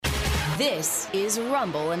This is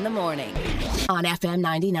Rumble in the Morning on FM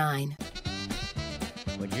 99.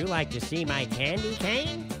 Would you like to see my candy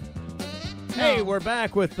cane? Hey, we're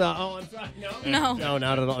back with, I'm sorry, No. No,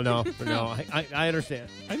 not at all, no, I understand.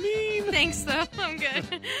 I mean, Thanks, though. I'm good.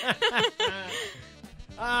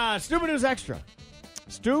 Stupid News Extra.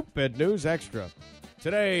 Stupid News Extra.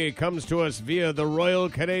 Today comes to us via the Royal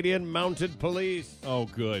Canadian Mounted Police. oh,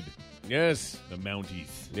 good. Yes, The Mounties.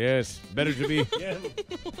 yes, better to be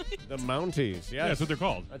the Mounties. Yes, Yeah, that's what they're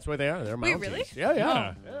called. That's what they are. They're Wait, Mounties. really?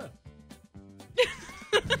 Yeah.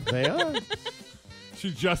 They are.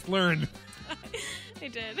 She just learned. I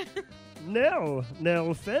did. Nell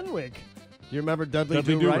Fenwick. Do you remember Dudley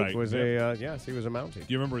Do Right? Was yes, he was a Mountie. Do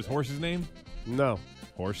you remember his horse's name? No,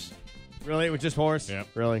 Horse. really, it was just horse. Yeah.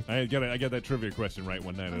 Really. I got that trivia question right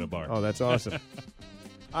one night at a bar. Oh, that's awesome.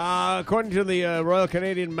 According to the Royal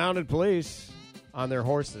Canadian Mounted Police, on their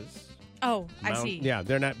horses. Oh, I see. Yeah,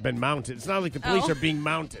 they're not been mounted. It's not like the police Oh. are being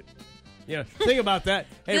mounted. Yeah, think about that.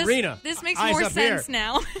 Hey, Rena. This makes eyes more up sense here.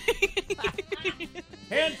 now.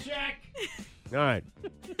 Hand check. All right.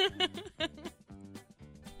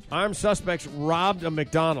 Armed suspects robbed a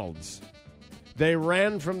McDonald's. They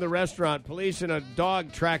ran from the restaurant. Police and a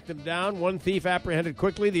dog tracked them down. One thief apprehended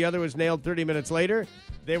quickly. The other was nailed 30 minutes later.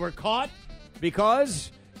 They were caught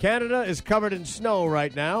because Canada is covered in snow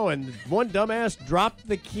right now, and one dumbass dropped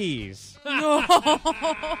the keys.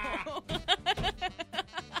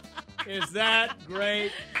 Is that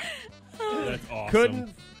great? That's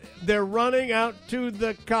awesome. They're running out to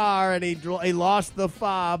the car, and he lost the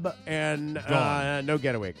fob, and Gone. no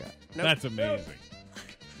getaway car. Nope. That's amazing.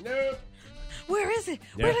 Nope. Where is it?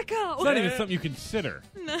 Yeah. Where'd it go? It's not even something you consider.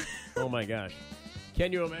 Oh, my gosh.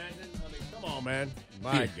 Can you imagine? I mean, come on, man.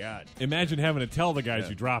 My God. Imagine having to tell the guys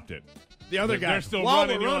you dropped it. The other guy. They're still While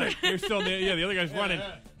running. we're running. You're still the other guy's running,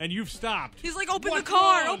 and you've stopped. He's like, open What's the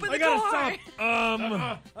car. wrong? Open I the gotta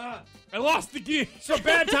car. stop. I lost the key. It's a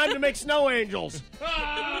bad time to make snow angels. No,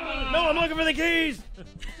 I'm looking for the keys.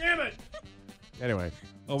 Damn it. Anyway.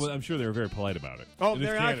 Oh, well, I'm sure they were very polite about it. Oh, It is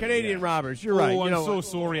they're not Canada, Canadian yeah. robbers. You're right. Oh, You I'm know, so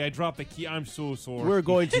sorry. I dropped the key. I'm so sorry. we're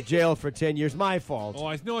going to jail for 10 years. My fault.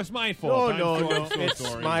 Oh, no, it's my fault. No, I'm no. so It's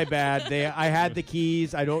sorry. my bad. I had the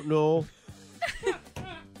keys. I don't know.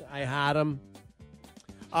 I had them.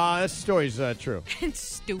 This story's true. It's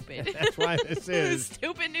stupid. That's why this is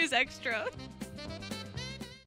Stupid News Extra.